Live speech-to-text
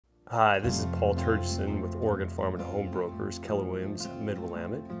Hi, this is Paul Turgeson with Oregon Farm and Home Brokers, Keller Williams,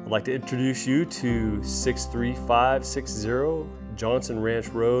 Mid-Willamette. I'd like to introduce you to 63560 Johnson Ranch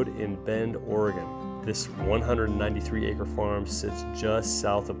Road in Bend, Oregon. This 193-acre farm sits just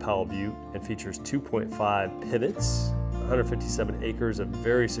south of Powell Butte and features 2.5 pivots, 157 acres of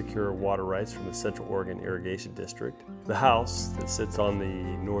very secure water rights from the Central Oregon Irrigation District. The house that sits on the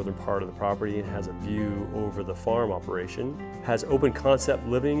northern part of the property and has a view over the farm operation has open concept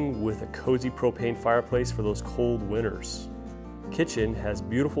living with a cozy propane fireplace for those cold winters. The kitchen has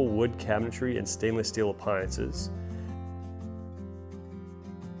beautiful wood cabinetry and stainless steel appliances.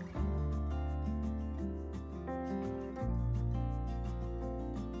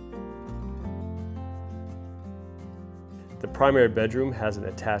 The primary bedroom has an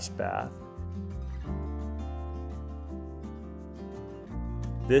attached bath.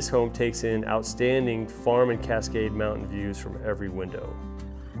 This home takes in outstanding farm and Cascade Mountain views from every window.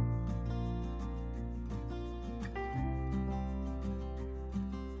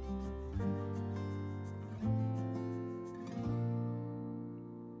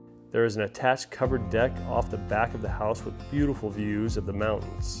 There is an attached covered deck off the back of the house with beautiful views of the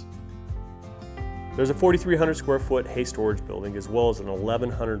mountains. There's a 4,300 square foot hay storage building as well as an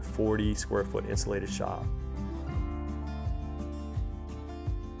 1,140 square foot insulated shop.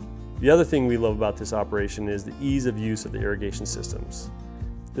 The other thing we love about this operation is the ease of use of the irrigation systems.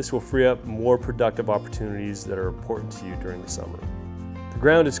 This will free up more productive opportunities that are important to you during the summer. The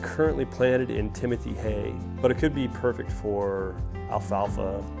ground is currently planted in Timothy hay, but it could be perfect for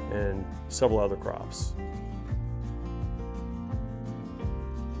alfalfa and several other crops.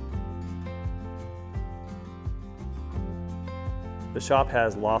 The shop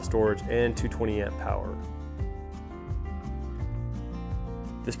has loft storage and 220 amp power.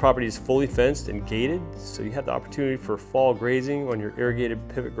 This property is fully fenced and gated, so you have the opportunity for fall grazing on your irrigated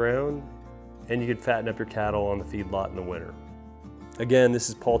pivot ground, and you can fatten up your cattle on the feedlot in the winter. Again, this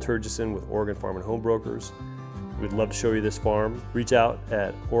is Paul Turgeson with Oregon Farm and Home Brokers. We'd love to show you this farm. Reach out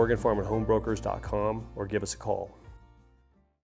at OregonFarmandHomebrokers.com or give us a call.